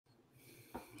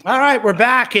All right, we're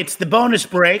back. It's the bonus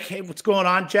break. Hey, what's going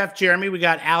on, Jeff, Jeremy? We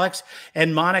got Alex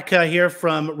and Monica here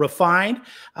from Refined.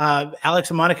 Alex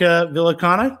and Monica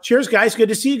Villicana. Cheers, guys. Good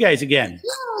to see you guys again.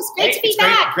 Oh, it's great to be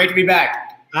back. Great to be back.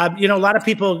 A lot of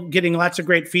people getting lots of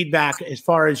great feedback as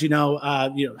far as,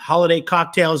 holiday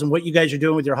cocktails and what you guys are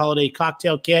doing with your holiday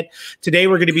cocktail kit. Today,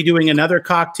 we're going to be doing another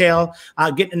cocktail,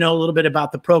 getting to know a little bit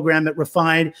about the program at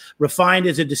Refined. Refined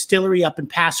is a distillery up in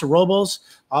Paso Robles,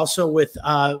 also with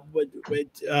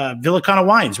Villicana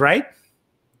Wines, right?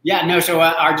 Yeah, no, so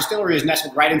our distillery is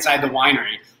nestled right inside the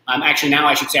winery. Actually, now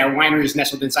I should say our winery is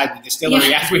nestled inside the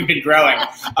distillery as we've been growing.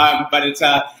 But it's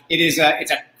a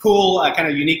cool, kind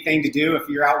of unique thing to do if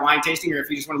you're out wine tasting or if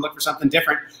you just want to look for something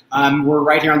different. We're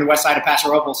right here on the west side of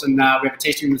Paso Robles, and we have a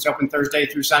tasting room that's open Thursday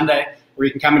through Sunday where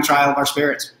you can come and try all of our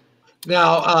spirits.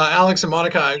 Now, Alex and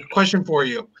Monica, a question for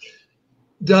you.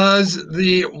 Does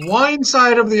the wine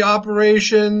side of the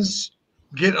operations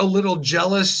get a little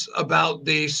jealous about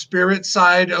the spirit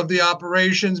side of the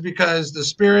operations because the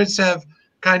spirits have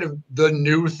kind of the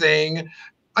new thing?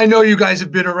 I know you guys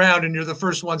have been around and you're the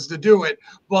first ones to do it,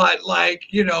 but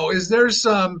is there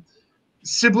some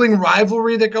sibling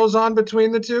rivalry that goes on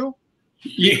between the two?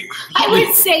 Yeah. I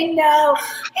would say no.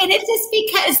 And it's just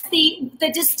because the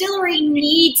distillery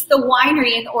needs the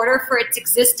winery in order for its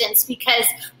existence, because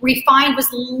Refined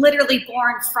was literally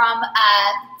born from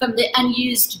the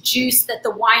unused juice that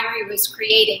the winery was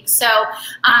creating. So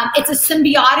it's a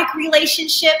symbiotic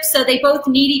relationship. So they both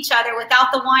need each other.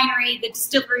 Without the winery, the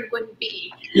distillery wouldn't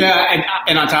be. Yeah,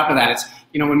 and on top of that, it's,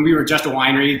 when we were just a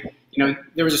winery,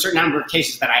 there was a certain number of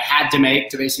cases that I had to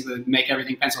make to basically make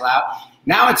everything pencil out.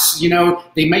 Now it's,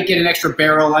 they might get an extra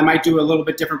barrel. I might do a little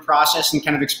bit different process and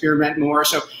kind of experiment more.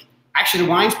 So actually the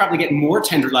wine's probably getting more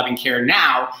tender loving care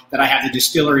now that I have the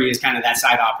distillery as kind of that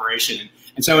side operation.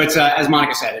 And so it's, as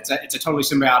Monica said, it's a totally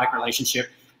symbiotic relationship.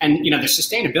 And, the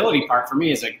sustainability part for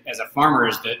me as a farmer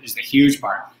is the huge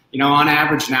part. On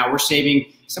average now we're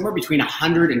saving somewhere between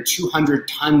 100 and 200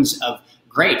 tons of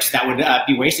grapes that would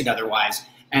be wasted otherwise.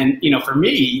 And, for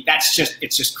me,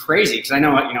 it's just crazy because I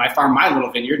know, I farm my little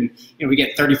vineyard and, we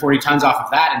get 30, 40 tons off of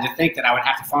that. And to think that I would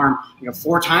have to farm,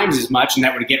 4 times as much and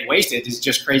that would get wasted is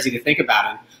just crazy to think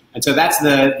about it. And so that's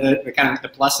the kind of the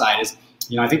plus side is,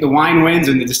 I think the wine wins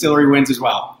and the distillery wins as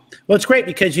well. Well, it's great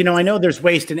because, I know there's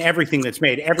waste in everything that's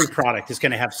made. Every product is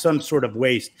going to have some sort of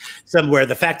waste somewhere.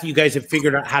 The fact that you guys have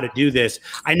figured out how to do this,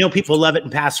 I know people love it in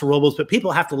Paso Robles, but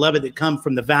people have to love it that come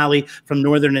from the Valley, from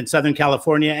Northern and Southern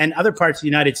California and other parts of the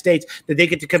United States, that they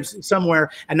get to come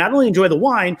somewhere and not only enjoy the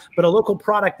wine, but a local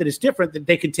product that is different that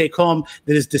they can take home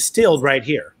that is distilled right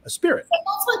here, a spirit. And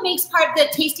that's what makes part of the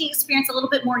tasting experience a little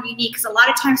bit more unique, because a lot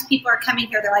of times people are coming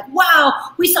here, they're like,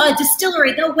 wow, we saw a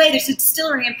distillery. No way, there's a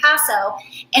distillery in Paso.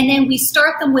 And then we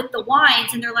start them with the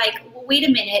wines and they're like, well, wait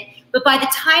a minute. But by the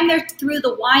time they're through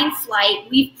the wine flight,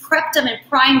 we've prepped them and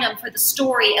primed them for the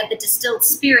story of the distilled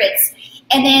spirits.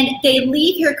 And then they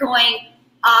leave here going,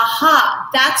 aha,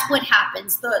 that's what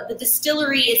happens. The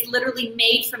distillery is literally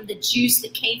made from the juice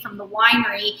that came from the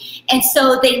winery. And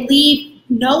so they leave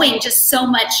knowing just so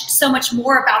much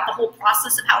more about the whole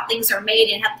process of how things are made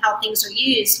and how things are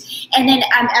used. And then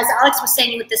as Alex was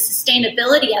saying with the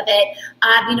sustainability of it,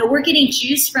 we're getting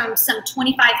juice from some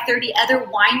 25, 30 other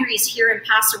wineries here in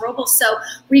Paso Robles. So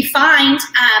Refined,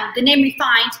 the name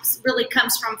Refined really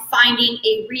comes from finding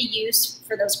a reuse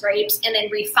for those grapes and then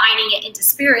refining it into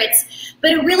spirits.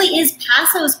 But it really is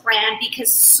Paso's brand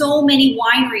because so many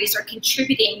wineries are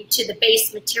contributing to the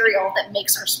base material that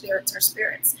makes our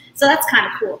spirits. So that's kind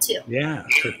of cool too. Yeah,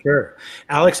 for sure.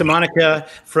 Alex and Monica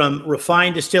from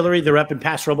Refined Distillery. They're up in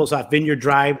Paso Robles off Vineyard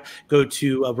Drive. Go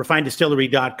to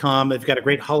refineddistillery.com. They've got a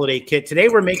great holiday kit. Today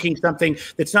we're making something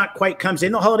that's not quite comes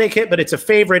in the holiday kit, but it's a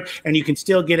favorite, and you can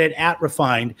still get it at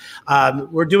Refined.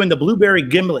 We're doing the blueberry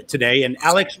gimlet today. And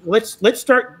Alex, let's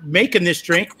start making this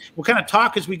drink. We'll kind of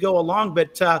talk as we go along,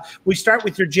 but we start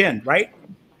with your gin, right?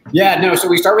 Yeah, no, so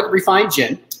we start with Refined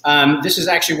gin. This is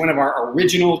actually one of our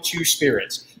original 2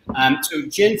 spirits. So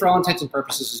gin, for all intents and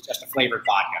purposes, is just a flavored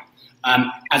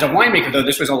vodka. As a winemaker, though,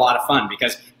 this was a lot of fun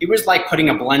because it was like putting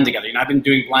a blend together. I've been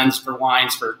doing blends for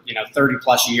wines for 30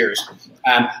 plus years,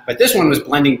 but this one was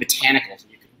blending botanicals.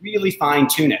 You could really fine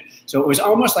tune it. So it was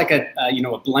almost like a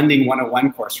blending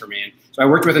 101 course for me. And so I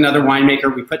worked with another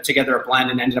winemaker. We put together a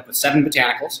blend and ended up with 7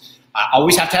 botanicals.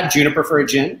 Always have to have juniper for a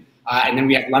gin, and then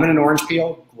we have lemon and orange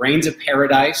peel, grains of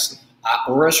paradise,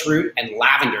 orris root, and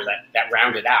lavender that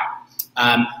round it out.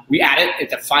 We add it at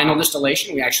the final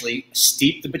distillation. We actually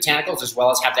steep the botanicals as well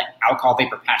as have the alcohol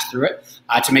vapor pass through it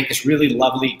to make this really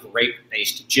lovely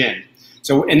grape-based gin.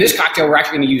 So in this cocktail, we're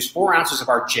actually going to use 4 ounces of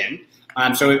our gin.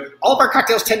 So all of our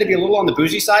cocktails tend to be a little on the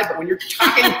boozy side, but when you're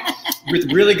talking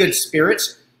with really good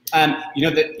spirits, you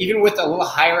know, that even with a little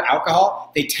higher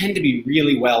alcohol, they tend to be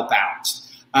really well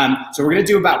balanced. So we're going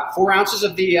to do about 4 ounces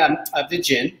of the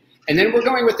gin, and then we're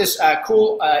going with this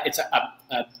cool. It's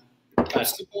a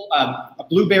simple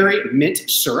blueberry mint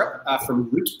syrup from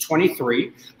Route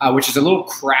 23, which is a little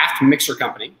craft mixer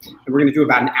company, and we're going to do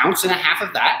about 1.5 ounces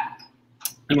of that,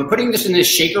 and we're putting this in this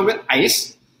shaker with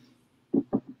ice,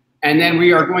 and then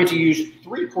we are going to use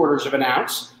 3/4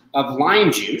 ounce of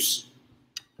lime juice.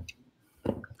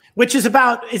 Which is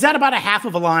that about 1/2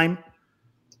 of a lime?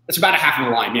 It's about 1/2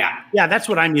 of a lime, yeah. Yeah, that's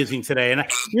what I'm using today. And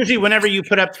usually whenever you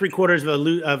put up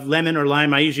 3/4 of lemon or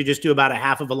lime, I usually just do about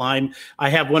 1/2 of a lime. I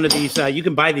have one of these, you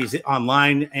can buy these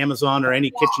online, Amazon, or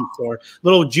any kitchen store.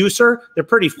 Little juicer. They're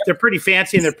pretty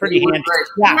fancy and they're pretty handy.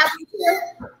 Yeah.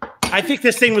 I think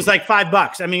this thing was like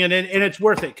 $5. I mean, and it's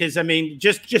worth it because, I mean,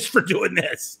 just for doing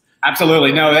this.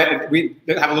 Absolutely. No, we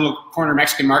have a little corner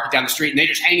Mexican market down the street, and they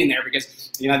just hang in there because,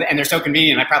 you know, and they're so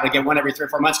convenient. I probably get one every 3 or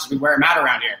 4 months because we wear them out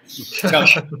around here. So,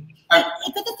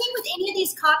 but the thing with any of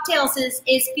these cocktails is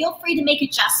feel free to make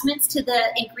adjustments to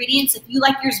the ingredients. If you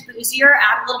like yours boozier,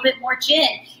 add a little bit more gin.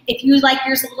 If you like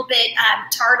yours a little bit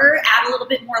tartar, add a little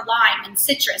bit more lime and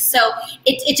citrus. So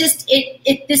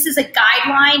this is a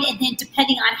guideline, and then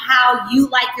depending on how you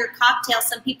like your cocktail,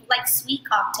 some people like sweet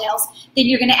cocktails, then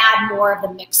you're going to add more of the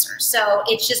mixer. So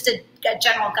it's just a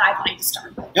general guideline to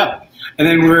start with. Yep. And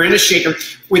then we're in a shaker.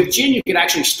 With gin, you can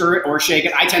actually stir it or shake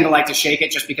it. I tend to like to shake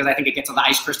it just because I think it gets the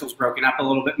ice crystals broken up a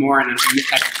little bit more, and then you get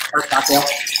that first cocktail.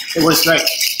 It works great.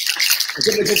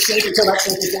 Give it a good shake until that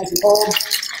shake is nice and cold.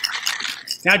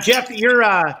 Now, Jeff,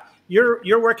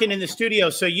 you're working in the studio,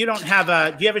 so you don't have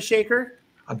do you have a shaker?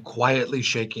 I'm quietly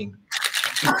shaking.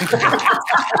 People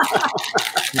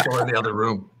in the other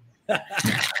room.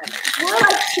 We're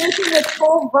like shaking with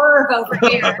full verve over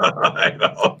here. I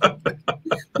know.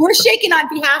 We're shaking on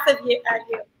behalf of you.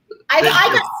 I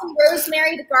got some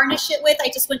rosemary to garnish it with. I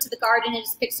just went to the garden and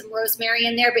just picked some rosemary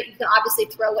in there, but you can obviously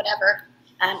throw whatever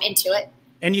into it.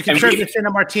 And you can serve this in a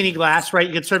martini glass, right?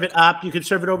 You can serve it up. You can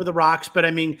serve it over the rocks. But,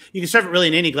 I mean, you can serve it really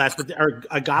in any glass, or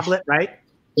a goblet, right?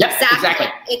 Yeah, exactly.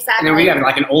 And then we have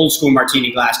like an old school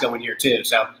martini glass going here, too.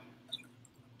 So.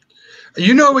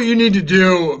 You know what you need to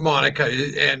do, Monica,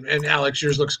 and Alex,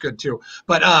 yours looks good too.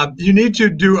 But you need to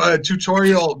do a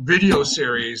tutorial video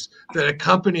series that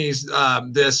accompanies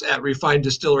this at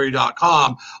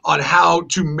refineddistillery.com on how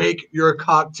to make your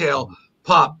cocktail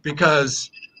pop,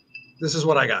 because this is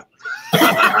what I got. All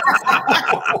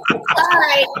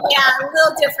right, yeah, a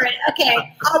little different. Okay,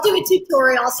 I'll do a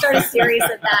tutorial. I'll start a series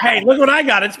of that. Hey, look what I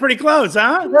got. It's pretty close,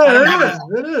 huh? Yeah,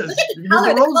 it is. Look at the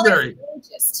color. The rosemary.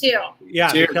 Gorgeous too. Yeah.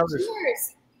 Cheers.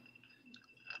 Cheers.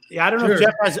 Yeah, I don't know if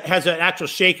Jeff has an actual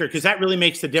shaker, because that really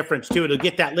makes the difference too. It'll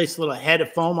get that nice little head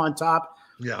of foam on top.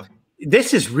 Yeah.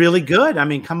 This is really good. I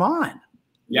mean, come on.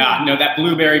 Yeah, no, that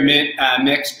blueberry mint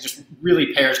mix just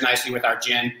really pairs nicely with our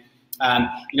gin.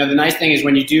 You know, the nice thing is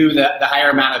when you do the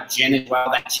higher amount of gin as well,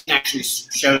 that gin actually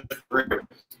shows through.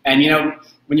 And, you know,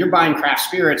 when you're buying craft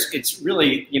spirits, it's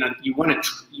really, you know, you want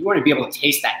to be able to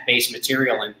taste that base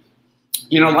material. And,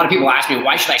 you know, a lot of people ask me,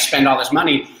 why should I spend all this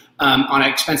money on an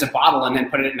expensive bottle and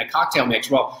then put it in a cocktail mix?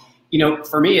 Well, you know,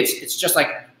 for me, it's just like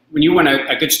when you want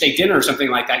a good steak dinner or something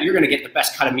like that, you're going to get the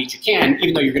best cut of meat you can,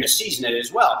 even though you're going to season it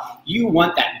as well. You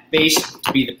want that base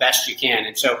to be the best you can.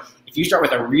 And so if you start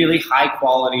with a really high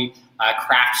quality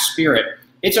craft spirit,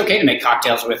 it's okay to make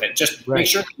cocktails with it. Just make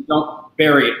sure you don't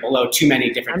bury it below too many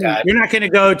different. You're not going to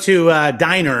go to a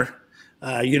diner,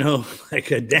 you know, like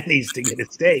a Denny's to get a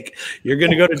steak. You're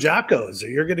going to go to Jocko's, or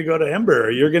you're going to go to Ember,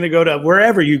 or you're going to go to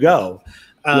wherever you go,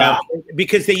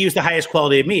 because they use the highest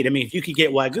quality of meat. I mean, if you could get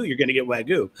Wagyu, you're going to get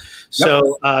Wagyu.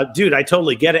 So, dude, I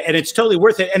totally get it, and it's totally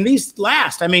worth it. And these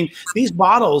last. I mean, these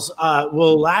bottles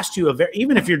will last you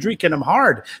even if you're drinking them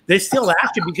hard, they still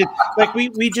last you, because like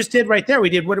we just did right there. We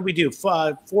did, what did we do?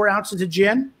 4 ounces of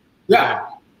gin. Yeah.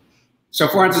 So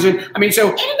 4 ounces of gin. I mean, so.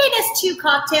 And it made us 2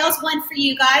 cocktails, one for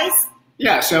you guys.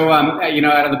 Yeah. So, you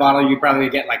know, out of the bottle, you probably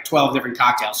get like 12 different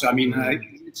cocktails. So, I mean,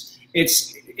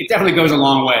 it definitely goes a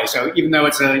long way. So even though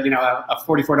it's a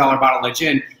 $44 bottle of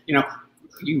gin, you know,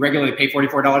 you regularly pay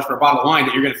 $44 for a bottle of wine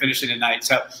that you're going to finish in a night.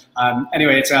 So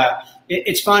anyway,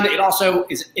 it's fun. It also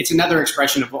it's another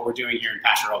expression of what we're doing here in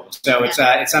Paso Robles. So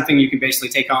it's something you can basically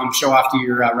take home, show off to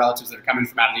your relatives that are coming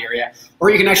from out of the area,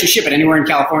 or you can actually ship it anywhere in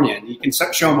California, and you can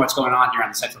show them what's going on here on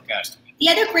the Central Coast. The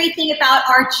other great thing about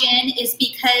our gin is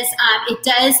because it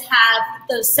does have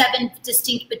those 7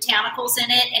 distinct botanicals in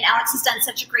it, and Alex has done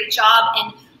such a great job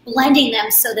in blending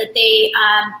them so that they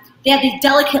they have these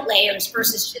delicate layers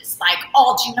versus just like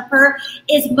all juniper,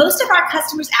 is most of our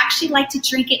customers actually like to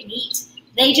drink it neat.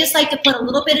 They just like to put a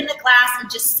little bit in the glass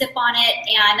and just sip on it,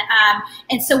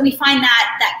 and so we find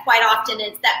that quite often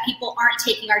is that people aren't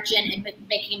taking our gin and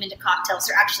making them into cocktails;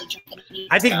 they're actually drinking it neat.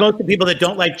 I think most of the people that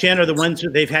don't like gin are the ones who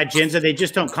they've had gins and they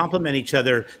just don't complement each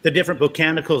other, the different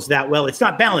botanicals, that well. It's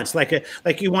not balanced like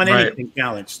you want anything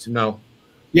balanced. No.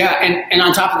 Yeah, and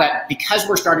on top of that, because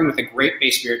we're starting with a grape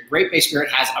base spirit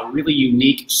has a really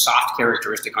unique soft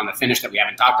characteristic on the finish that we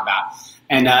haven't talked about.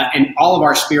 And all of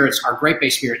our spirits, our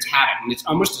grape-based spirits have it. And it's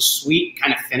almost a sweet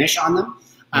kind of finish on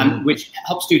them, which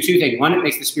helps do two things. One, it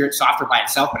makes the spirit softer by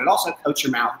itself, but it also coats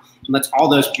your mouth and lets all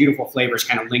those beautiful flavors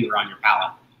kind of linger on your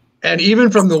palate. And even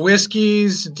from the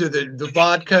whiskeys to the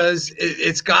vodkas,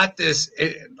 it's got this,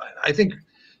 I think,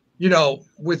 you know,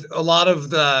 with a lot of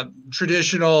the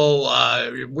traditional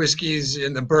whiskeys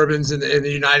and the bourbons in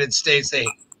the United States, they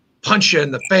punch you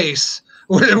in the face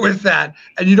with that.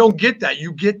 And you don't get that.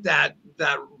 You get that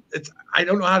it's, I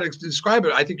don't know how to describe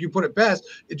it. I think you put it best.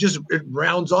 It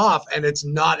rounds off and it's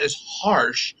not as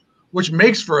harsh, which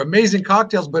makes for amazing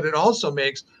cocktails, but it also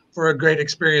makes for a great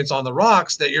experience on the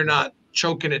rocks that you're not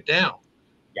choking it down.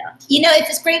 Yeah. You know,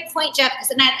 it's a great point, Jeff,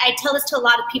 because I tell this to a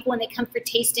lot of people when they come for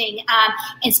tasting, and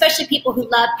especially people who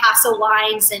love Paso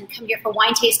wines and come here for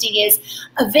wine tasting, is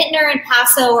a vintner in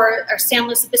Paso or San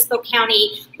Luis Obispo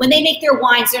County, when they make their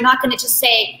wines, they're not going to just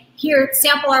say, here,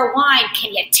 sample our wine.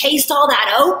 Can you taste all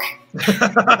that oak?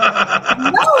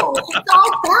 No, it's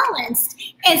all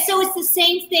balanced. And so it's the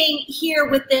same thing here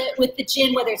with the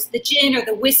gin, whether it's the gin or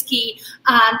the whiskey,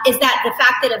 is that the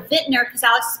fact that a vintner, because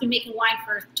Alex has been making wine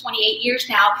for 28 years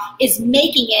now, is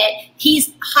making it,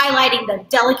 he's highlighting the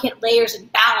delicate layers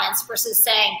and balance versus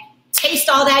saying, taste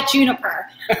all that juniper.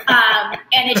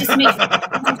 And it just makes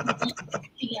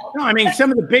it, you know. No, I mean,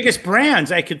 some of the biggest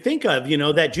brands I could think of, you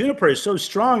know, that juniper is so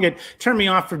strong, it turned me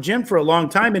off from gin for a long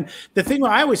time. And the thing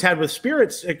I always had with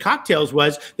spirits cocktails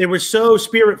was they were so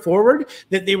spirit forward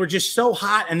that they were just so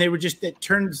hot, and they were just, it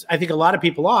turns, I think, a lot of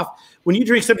people off. When you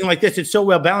drink something like this, it's so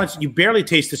well balanced, you barely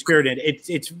taste the spirit in it.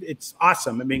 It's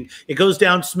awesome. I mean, it goes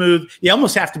down smooth. You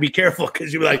almost have to be careful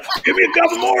because you're like, give me a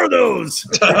couple more of those.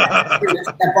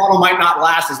 That bottle might not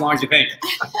last as long as you think.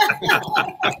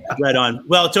 Right on.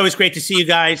 Well, it's always great to see you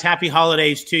guys. Happy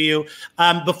holidays to you.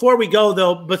 Before we go,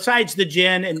 though, besides the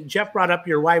gin, and Jeff brought up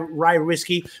your rye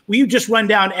whiskey, will you just run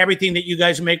down everything that you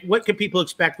guys make? What can people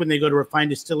expect when they go to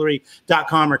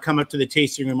refinedistillery.com or come up to the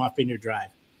tasting room off Vineyard Drive?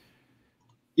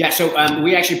 Yeah, so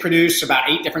we actually produce about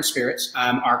 8 different spirits.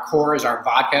 Our core is our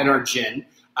vodka and our gin.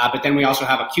 But then we also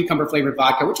have a cucumber-flavored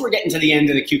vodka, which we're getting to the end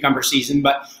of the cucumber season,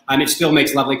 but it still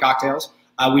makes lovely cocktails.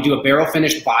 We do a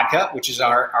barrel-finished vodka, which is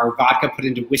our vodka put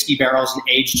into whiskey barrels and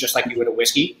aged just like you would a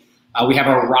whiskey. We have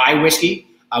a rye whiskey.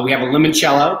 We have a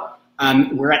limoncello.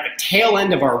 We're at the tail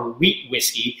end of our wheat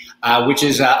whiskey, which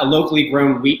is a locally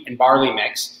grown wheat and barley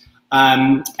mix.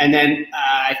 And then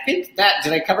I think that,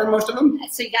 did I cover most of them?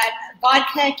 So you got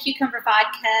vodka, cucumber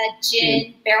vodka,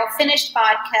 gin, barrel-finished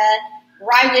vodka,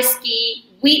 rye whiskey,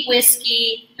 wheat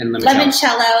whiskey, and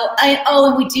limoncello.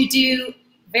 And we do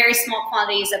very small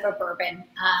quantities of a bourbon.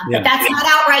 But that's not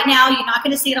out right now. You're not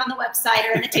going to see it on the website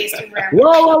or in the tasting room.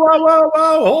 Whoa,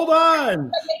 hold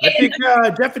on. I think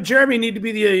Jeff and Jeremy need to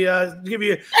be give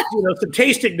you some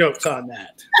tasting notes on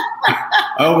that.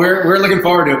 Oh, we're looking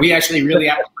forward to it. We actually really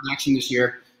have production this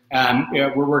year.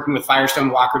 We're working with Firestone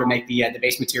Walker to make the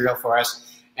base material for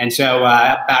us. And so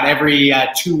about every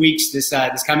 2 weeks this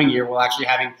coming year, we'll actually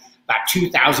having about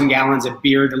 2,000 gallons of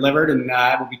beer delivered, and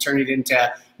we'll be turning it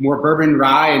into more bourbon,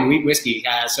 rye, and wheat whiskey.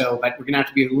 But we're going to have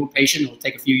to be a little patient. It'll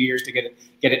take a few years to get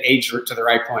it aged to the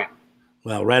right point.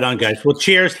 Well, right on, guys. Well,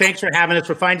 cheers. Thanks for having us.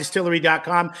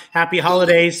 refinedistillery.com. Happy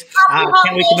holidays.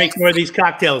 Can't wait to make more of these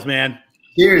cocktails, man.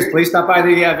 Cheers. Please stop by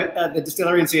the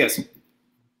distillery and see us.